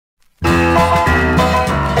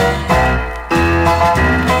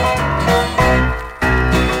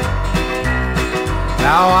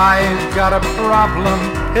got a problem,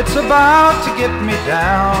 it's about to get me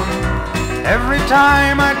down. Every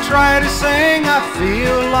time I try to sing, I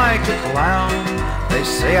feel like a clown. They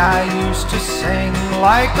say I used to sing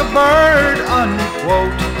like a bird,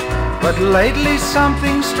 unquote. But lately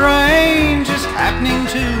something strange is happening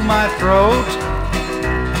to my throat.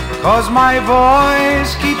 'Cause my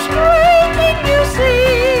voice keeps breaking, you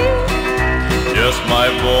see. Yes, my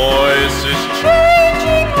voice is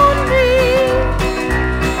Changing on me.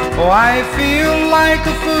 Oh, I feel like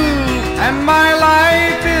a fool and my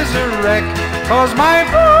life is a wreck. 'Cause my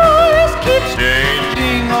voice keeps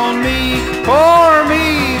changing on me. Poor me,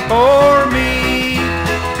 poor me.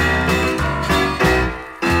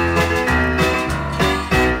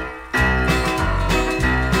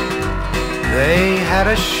 They had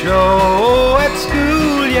a show at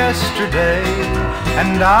school yesterday,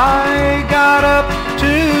 and I got up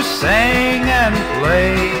to sing and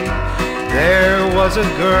play. There was a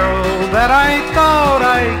girl that I thought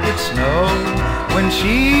I could know when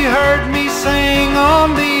she heard me sing on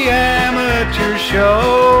the amateur show.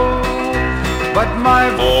 But my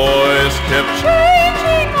voice kept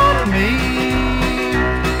changing on me,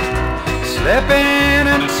 slipping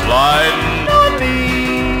and sliding on me.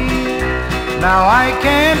 Now I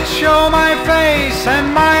can't show my face and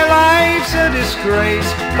my life's a disgrace,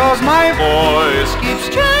 'cause my voice keeps